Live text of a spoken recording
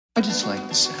I just like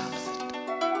the sound of it.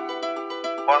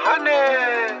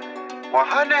 100, 100,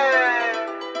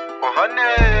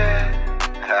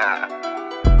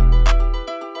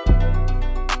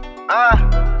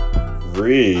 100.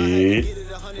 Read,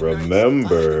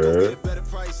 remember,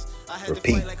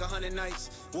 repeat.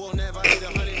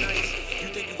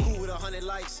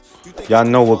 Y'all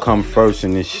know what come first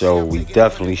in this show. We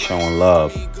definitely showing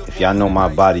love. If y'all know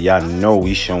my body, y'all know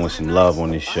we showing some love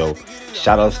on this show.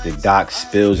 Shout outs to Doc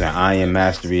Spills and Iron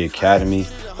Mastery Academy.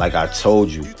 Like I told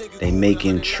you, they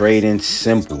making trading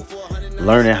simple.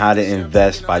 Learning how to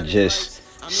invest by just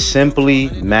simply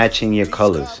matching your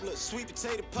colors.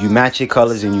 You match your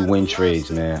colors and you win trades,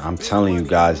 man. I'm telling you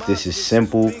guys, this is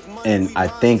simple. And I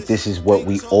think this is what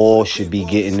we all should be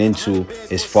getting into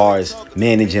as far as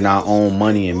managing our own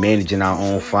money and managing our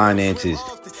own finances.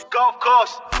 Golf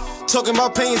course. Talking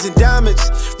about pains and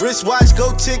diamonds. Wristwatch,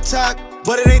 go TikTok.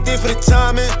 But it ain't there for the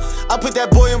timing. I put that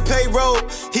boy on payroll.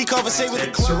 He conversate with the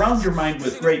client. Surround your mind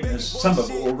with greatness. Some of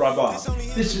it will rub off.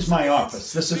 This is my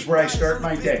office. This is where I start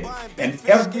my day. And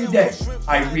every day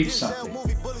I read something.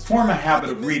 Form a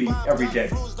habit of reading every day.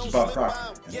 It's about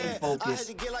profit.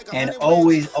 Focus. And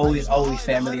always,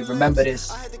 family, remember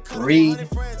this. Read,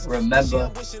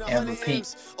 remember, and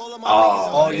repeat.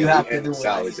 All you have to do is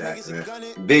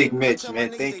man. Big Mitch,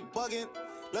 man. Thank you.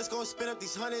 Let's go spin up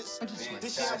these hundreds.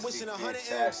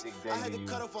 Fantastic day to you.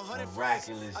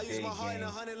 Miraculous day, gang.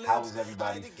 How was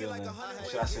everybody feeling? Or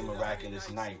should I say miraculous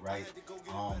night, right?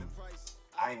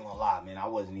 I ain't gonna lie, man. I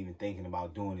wasn't even thinking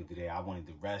about doing it today. I wanted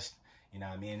to rest. You know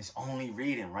what I mean? It's only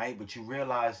reading, right? But you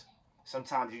realize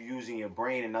sometimes you're using your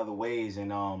brain in other ways,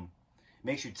 and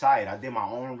makes you tired. I did my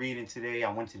own reading today.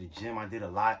 I went to the gym. I did a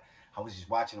lot. I was just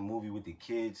watching a movie with the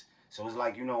kids. So it's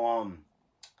like,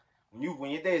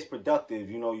 when your day is productive,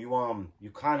 you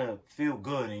kind of feel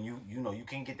good, and you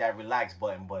can get that relax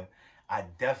button. But I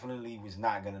definitely was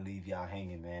not gonna leave y'all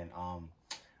hanging, man. I'm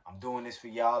doing this for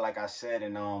y'all, like I said,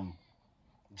 and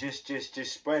just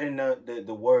spreading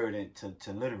the word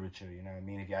to literature. You know what I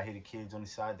mean? If y'all hear the kids on the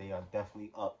side, they are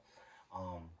definitely up.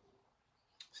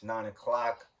 It's 9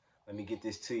 o'clock. Let me get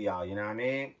this to y'all. You know what I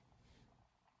mean?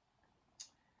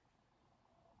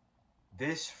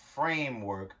 This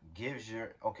framework gives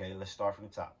okay, let's start from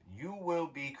the top. You will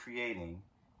be creating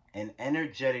an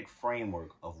energetic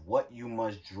framework of what you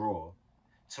must draw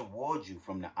towards you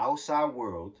from the outside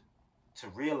world to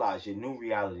realize your new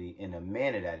reality in a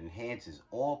manner that enhances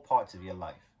all parts of your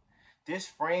life. This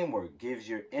framework gives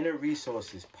your inner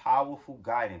resources powerful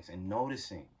guidance in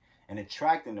noticing and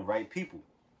attracting the right people,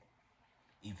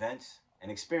 events,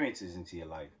 and experiences into your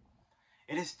life.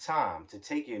 It is time to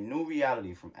take your new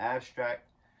reality from abstract.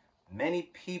 Many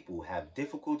people have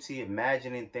difficulty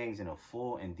imagining things in a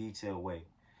full and detailed way.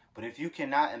 But if you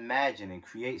cannot imagine and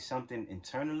create something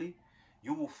internally,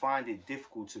 you will find it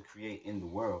difficult to create in the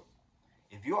world.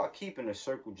 If you are keeping a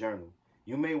circle journal,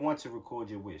 you may want to record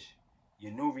your wish,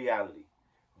 your new reality.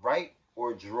 Write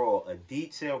or draw a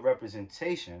detailed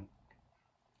representation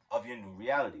of your new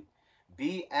reality.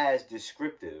 Be as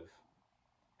descriptive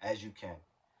as you can,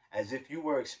 as if you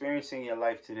were experiencing your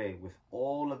life today with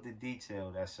all of the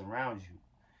detail that surrounds you.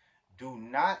 Do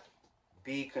not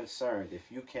be concerned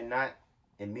if you cannot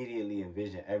immediately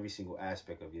envision every single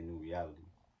aspect of your new reality.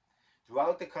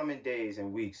 Throughout the coming days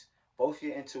and weeks, both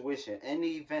your intuition and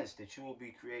the events that you will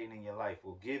be creating in your life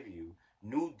will give you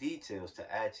new details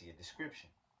to add to your description.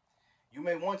 You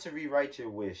may want to rewrite your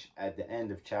wish at the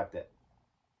end of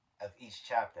each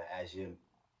chapter as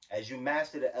you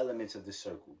master the elements of the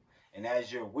circle and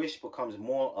as your wish becomes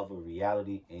more of a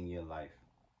reality in your life.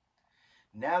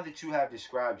 Now that you have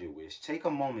described your wish, take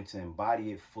a moment to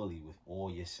embody it fully with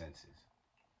all your senses.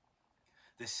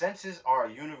 The senses are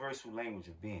a universal language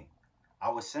of being.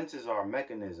 Our senses are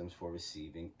mechanisms for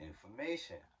receiving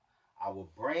information. Our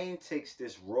brain takes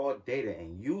this raw data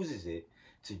and uses it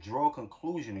to draw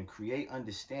conclusion and create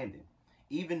understanding.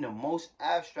 Even the most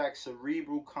abstract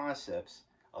cerebral concepts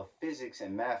of physics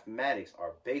and mathematics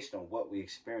are based on what we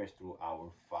experience through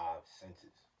our 5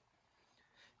 senses.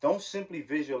 Don't simply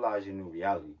visualize your new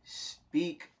reality.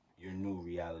 Speak your new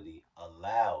reality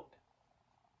aloud.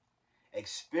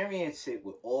 Experience it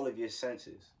with all of your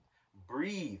senses.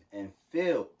 Breathe and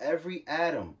feel every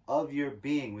atom of your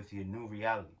being with your new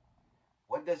reality.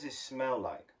 What does it smell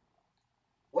like?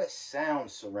 What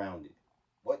sounds surround it?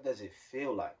 What does it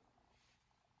feel like?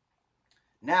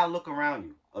 Now look around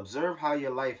you. Observe how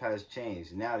your life has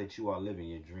changed now that you are living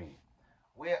your dream.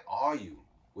 Where are you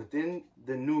within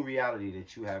the new reality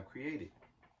that you have created?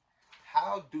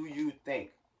 How do you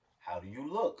think? How do you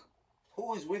look?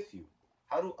 Who is with you?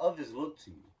 How do others look to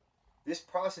you? This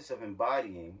process of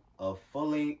embodying a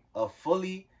fully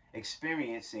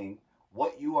experiencing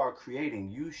what you are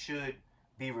creating, you should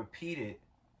be repeated.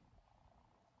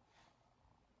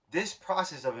 This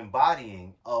process of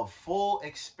embodying, of full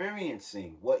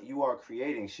experiencing what you are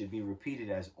creating should be repeated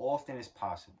as often as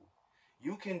possible.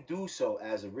 You can do so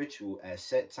as a ritual at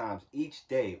set times each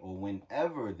day or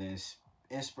whenever the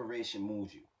inspiration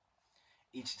moves you.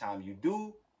 Each time you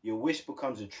do, your wish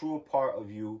becomes a true part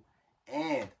of you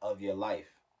and of your life,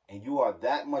 and you are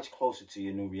that much closer to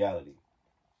your new reality.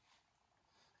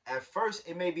 At first,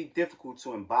 it may be difficult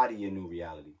to embody your new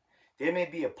reality. There may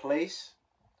be a place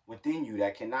within you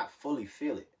that cannot fully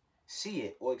feel it, see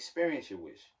it, or experience your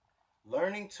wish.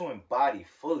 Learning to embody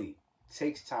fully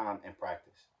takes time and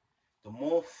practice. The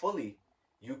more fully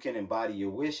you can embody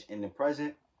your wish in the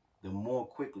present, the more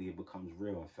quickly it becomes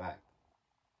real in fact.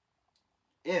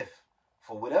 If,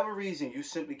 for whatever reason, you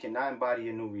simply cannot embody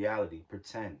your new reality,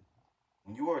 pretend.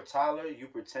 When you were a toddler, you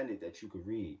pretended that you could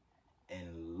read.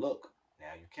 And look,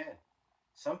 now you can.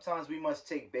 Sometimes we must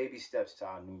take baby steps to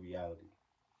our new reality.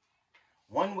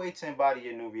 One way to embody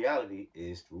your new reality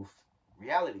is through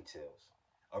reality tales.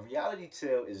 A reality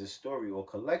tale is a story or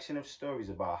collection of stories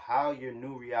about how your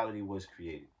new reality was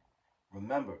created.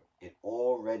 Remember, it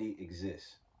already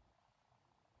exists.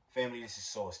 Family, this is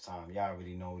source time. Y'all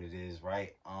already know what it is,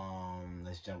 right?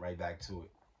 Let's jump right back to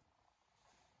it.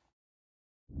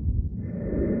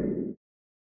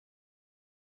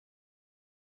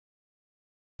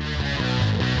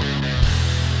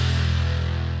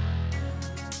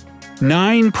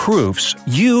 Nine proofs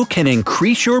you can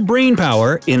increase your brain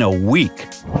power in a week.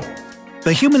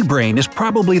 The human brain is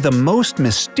probably the most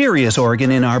mysterious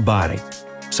organ in our body.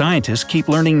 Scientists keep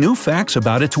learning new facts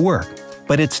about its work,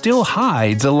 but it still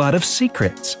hides a lot of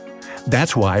secrets.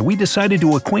 That's why we decided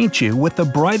to acquaint you with the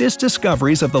brightest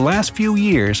discoveries of the last few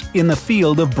years in the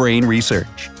field of brain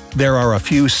research. There are a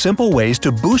few simple ways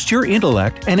to boost your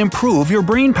intellect and improve your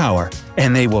brain power,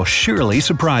 and they will surely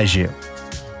surprise you.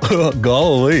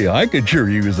 Golly, I could sure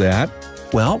use that.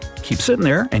 Well, keep sitting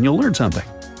there and you'll learn something.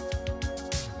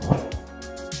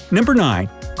 Number 9.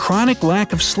 Chronic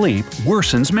lack of sleep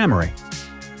worsens memory.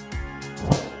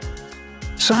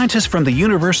 Scientists from the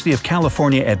University of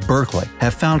California at Berkeley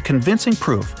have found convincing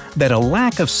proof that a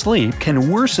lack of sleep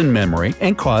can worsen memory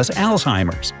and cause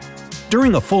Alzheimer's.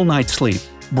 During a full night's sleep,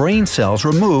 brain cells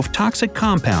remove toxic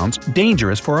compounds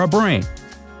dangerous for our brain.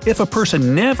 If a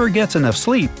person never gets enough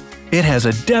sleep, it has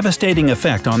a devastating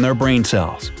effect on their brain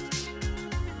cells.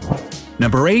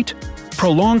 Number 8.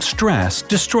 Prolonged stress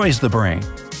destroys the brain.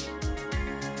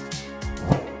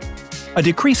 A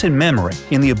decrease in memory,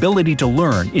 in the ability to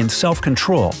learn, in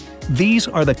self-control – these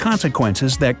are the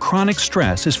consequences that chronic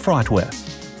stress is fraught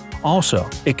with. Also,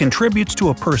 it contributes to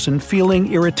a person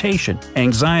feeling irritation,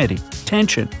 anxiety,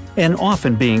 tension, and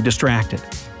often being distracted.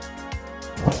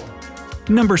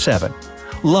 Number 7.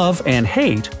 Love and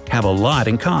hate have a lot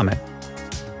in common.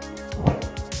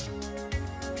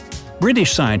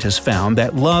 British scientists found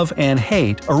that love and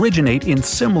hate originate in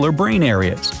similar brain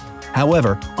areas.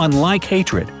 However, unlike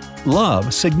hatred,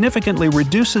 love significantly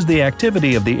reduces the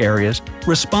activity of the areas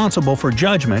responsible for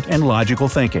judgment and logical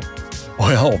thinking.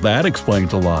 Well, that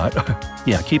explains a lot.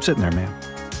 Yeah, keep sitting there, man.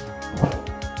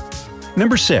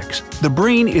 Number 6. The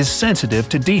brain is sensitive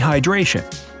to dehydration.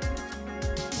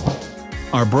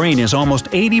 Our brain is almost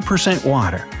 80%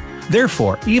 water.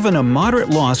 Therefore, even a moderate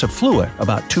loss of fluid,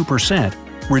 about 2%,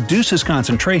 reduces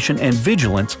concentration and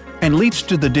vigilance and leads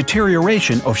to the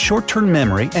deterioration of short-term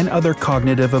memory and other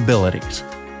cognitive abilities.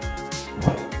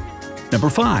 Number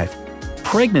 5.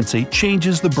 Pregnancy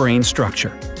changes the brain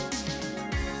structure.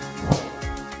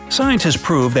 Scientists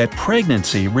prove that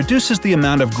pregnancy reduces the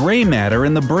amount of gray matter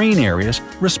in the brain areas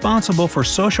responsible for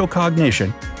social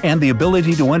cognition and the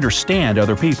ability to understand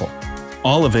other people.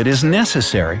 All of it is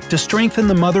necessary to strengthen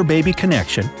the mother-baby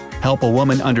connection, help a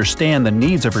woman understand the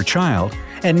needs of her child,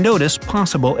 and notice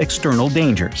possible external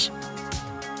dangers.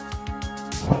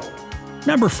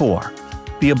 Number 4.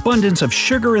 The abundance of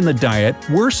sugar in the diet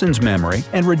worsens memory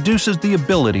and reduces the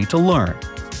ability to learn.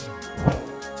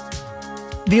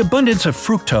 The abundance of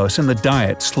fructose in the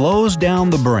diet slows down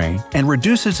the brain and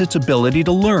reduces its ability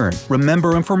to learn,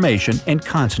 remember information, and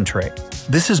concentrate.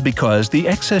 This is because the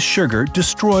excess sugar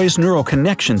destroys neural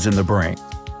connections in the brain.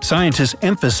 Scientists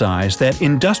emphasize that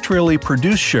industrially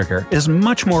produced sugar is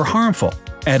much more harmful,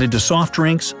 added to soft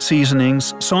drinks,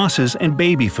 seasonings, sauces, and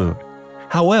baby food.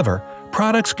 However,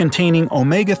 products containing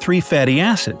omega-3 fatty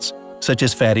acids, such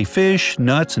as fatty fish,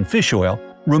 nuts, and fish oil,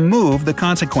 remove the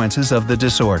consequences of the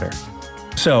disorder.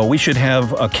 So we should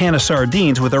have a can of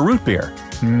sardines with our root beer.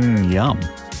 Yum.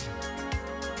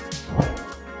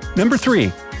 Number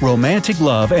 3. Romantic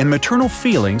love and maternal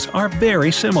feelings are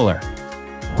very similar.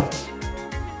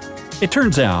 It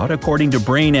turns out, according to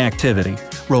brain activity,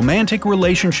 romantic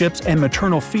relationships and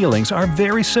maternal feelings are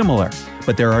very similar,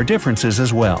 but there are differences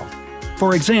as well.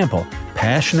 For example,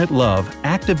 passionate love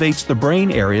activates the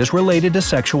brain areas related to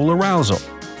sexual arousal.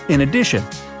 In addition,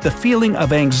 the feeling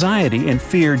of anxiety and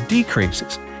fear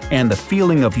decreases, and the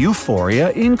feeling of euphoria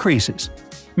increases.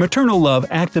 Maternal love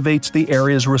activates the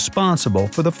areas responsible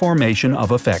for the formation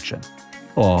of affection.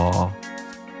 Aww.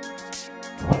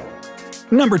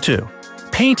 Number 2.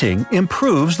 Painting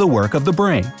improves the work of the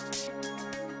brain.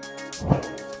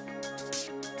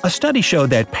 A study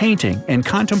showed that painting and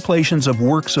contemplations of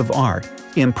works of art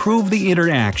improve the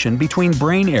interaction between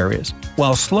brain areas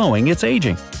while slowing its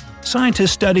aging.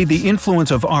 Scientists studied the influence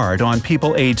of art on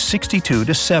people aged 62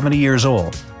 to 70 years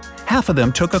old. Half of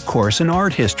them took a course in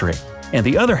art history, and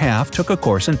the other half took a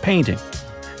course in painting.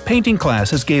 Painting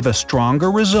classes gave a stronger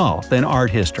result than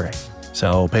art history.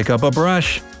 So pick up a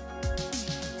brush.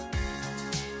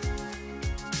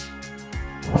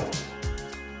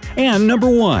 And number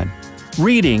 1.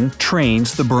 Reading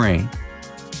trains the brain.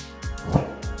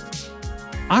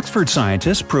 Oxford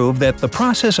scientists proved that the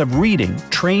process of reading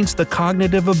trains the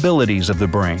cognitive abilities of the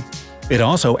brain. It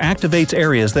also activates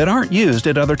areas that aren't used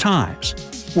at other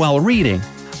times. While reading,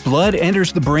 blood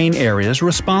enters the brain areas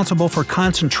responsible for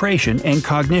concentration and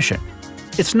cognition.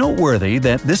 It's noteworthy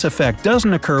that this effect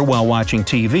doesn't occur while watching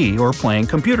TV or playing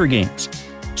computer games.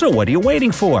 So what are you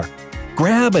waiting for?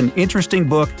 Grab an interesting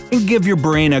book and give your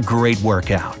brain a great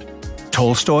workout.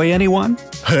 Tolstoy, anyone?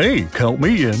 Hey, count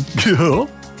me in.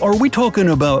 Are we talking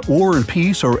about War and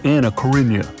Peace or Anna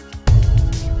Karenina?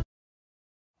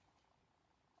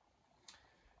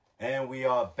 And we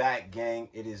are back, gang.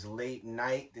 It is late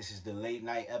night. This is the late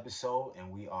night episode,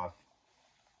 and we are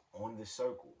on the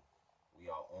circle. We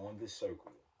are on the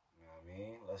circle. You know what I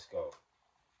mean? Let's go.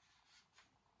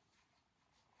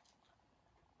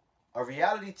 A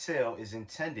reality tale is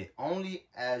intended only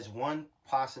as one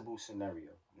possible scenario,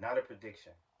 not a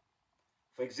prediction.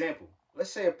 For example, let's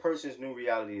say a person's new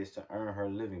reality is to earn her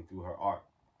living through her art.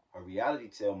 A reality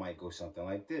tale might go something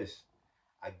like this.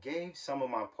 I gave some of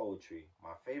my poetry,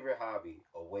 my favorite hobby,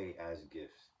 away as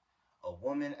gifts. A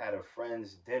woman at a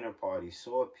friend's dinner party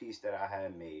saw a piece that I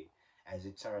had made. As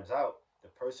it turns out, the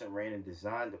person ran a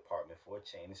design department for a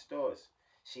chain of stores.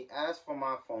 She asked for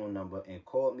my phone number and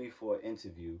called me for an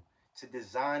interview to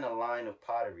design a line of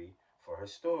pottery for her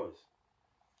stores.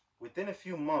 Within a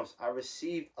few months, I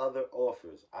received other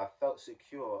offers. I felt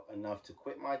secure enough to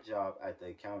quit my job at the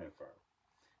accounting firm.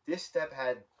 This step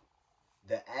had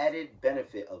the added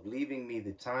benefit of leaving me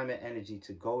the time and energy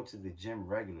to go to the gym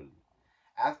regularly.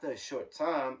 After a short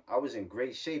time, I was in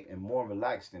great shape and more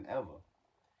relaxed than ever.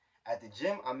 At the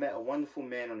gym, I met a wonderful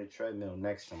man on the treadmill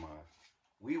next to mine.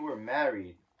 We were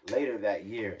married later that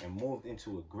year and moved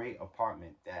into a great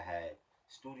apartment that had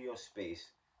studio space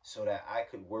so that I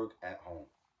could work at home.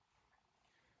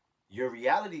 Your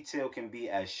reality tale can be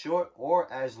as short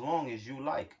or as long as you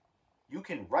like. You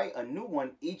can write a new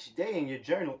one each day in your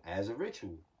journal as a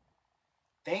ritual.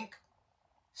 Think,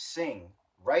 sing,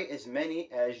 write as many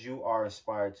as you are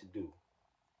inspired to do.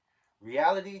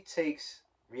 Reality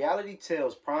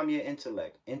tales prime your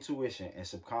intellect, intuition, and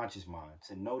subconscious mind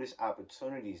to notice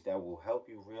opportunities that will help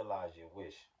you realize your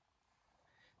wish.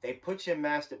 They put your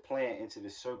master plan into the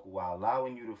circle while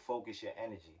allowing you to focus your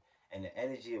energy and the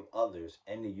energy of others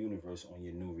and the universe on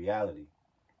your new reality.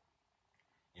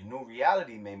 Your new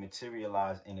reality may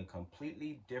materialize in a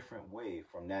completely different way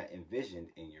from that envisioned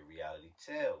in your reality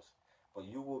tales, but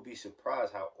you will be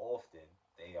surprised how often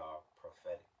they are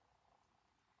prophetic.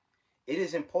 It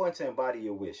is important to embody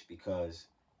your wish because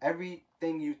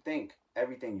everything you think,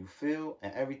 everything you feel,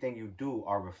 and everything you do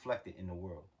are reflected in the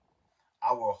world.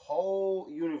 Our whole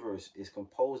universe is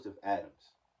composed of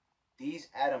atoms. These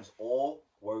atoms all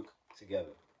work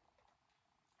together.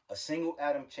 A single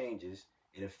atom changes,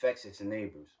 it affects its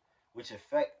neighbors, which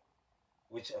affect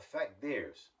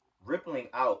theirs, rippling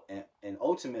out and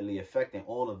ultimately affecting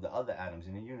all of the other atoms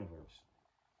in the universe.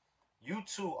 You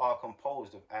too are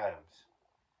composed of atoms.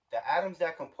 The atoms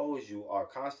that compose you are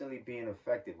constantly being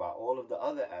affected by all of the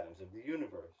other atoms of the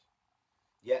universe.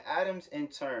 Yet atoms in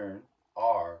turn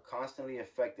are constantly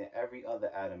affecting every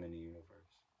other atom in the universe.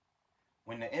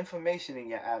 When the information in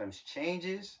your atoms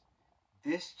changes,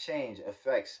 this change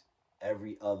affects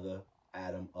every other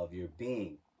atom of your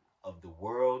being, of the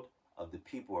world, of the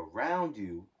people around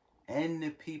you, and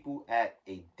the people at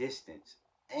a distance,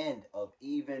 and of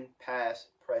even past,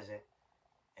 present,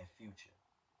 and future.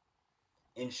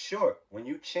 In short, when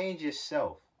you change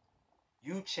yourself,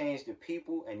 you change the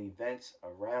people and events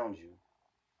around you.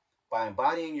 By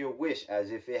embodying your wish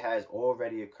as if it has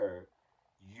already occurred,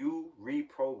 you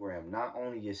reprogram program not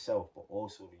only yourself, but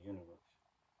also the universe.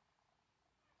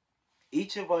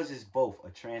 Each of us is both a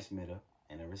transmitter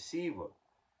and a receiver.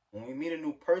 When we meet a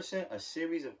new person, a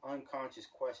series of unconscious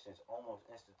questions almost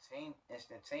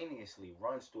instantaneously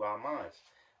runs through our minds.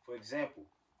 For example,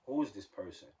 who is this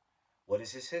person? What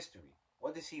is his history?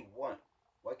 What does he want?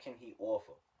 What can he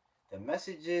offer? The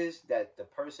messages that the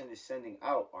person is sending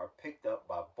out are picked up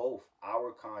by both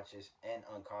our conscious and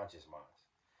unconscious minds,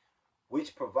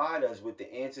 which provide us with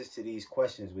the answers to these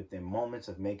questions within moments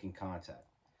of making contact.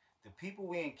 The people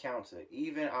we encounter,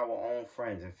 even our own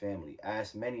friends and family,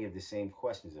 ask many of the same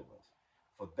questions of us,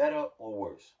 for better or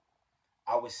worse.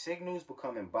 Our signals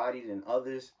become embodied in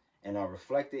others and are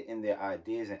reflected in their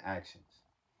ideas and actions.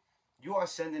 You are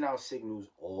sending out signals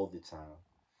all the time.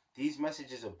 These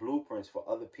messages are blueprints for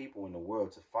other people in the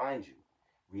world to find you,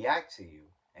 react to you,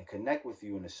 and connect with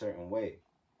you in a certain way.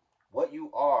 What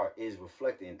you are is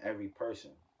reflected in every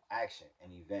person, action,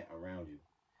 and event around you.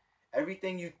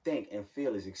 Everything you think and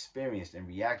feel is experienced and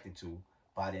reacted to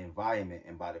by the environment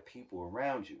and by the people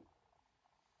around you.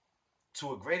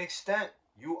 To a great extent,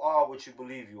 you are what you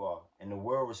believe you are, and the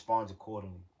world responds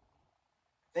accordingly.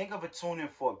 Think of a tuning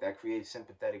fork that creates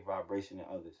sympathetic vibration in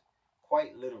others.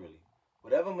 Quite literally,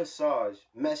 whatever message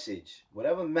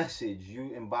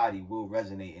you embody will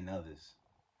resonate in others.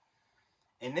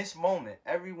 In this moment,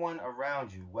 everyone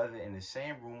around you, whether in the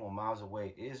same room or miles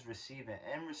away, is receiving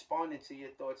and responding to your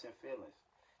thoughts and feelings,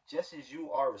 just as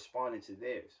you are responding to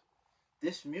theirs.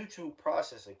 This mutual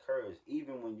process occurs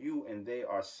even when you and they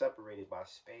are separated by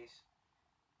space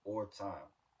or time.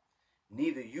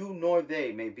 Neither you nor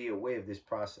they may be aware of this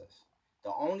process.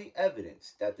 The only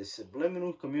evidence that the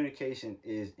subliminal communication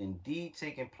is indeed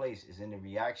taking place is in the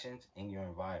reactions in your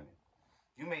environment.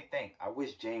 You may think, I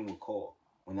wish Jane would call.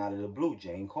 When out of the blue,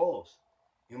 Jane calls.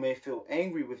 You may feel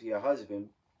angry with your husband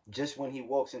just when he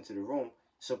walks into the room,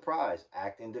 surprised,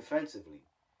 acting defensively.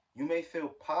 You may feel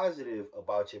positive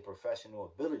about your professional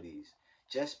abilities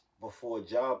just before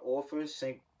job offers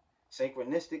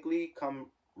synchronistically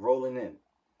come rolling in.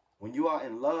 When you are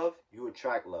in love, you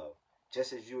attract love.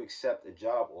 Just as you accept a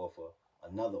job offer,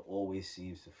 another always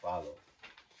seems to follow.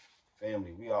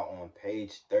 Family, we are on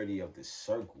page 30 of the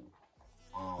circle.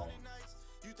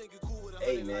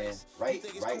 Hey man, write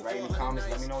in the comments.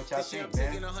 Let me know what y'all think,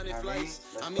 man. You know what I mean?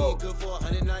 Let's go. Good for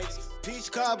 100 nights.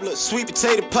 Peach cobbler, sweet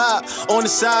potato pie on the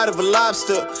side of a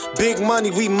lobster. Big money,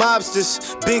 we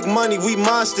mobsters. Big money, we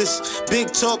monsters.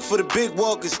 Big talk for the big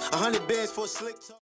walkers. 100 bands for a slick talk.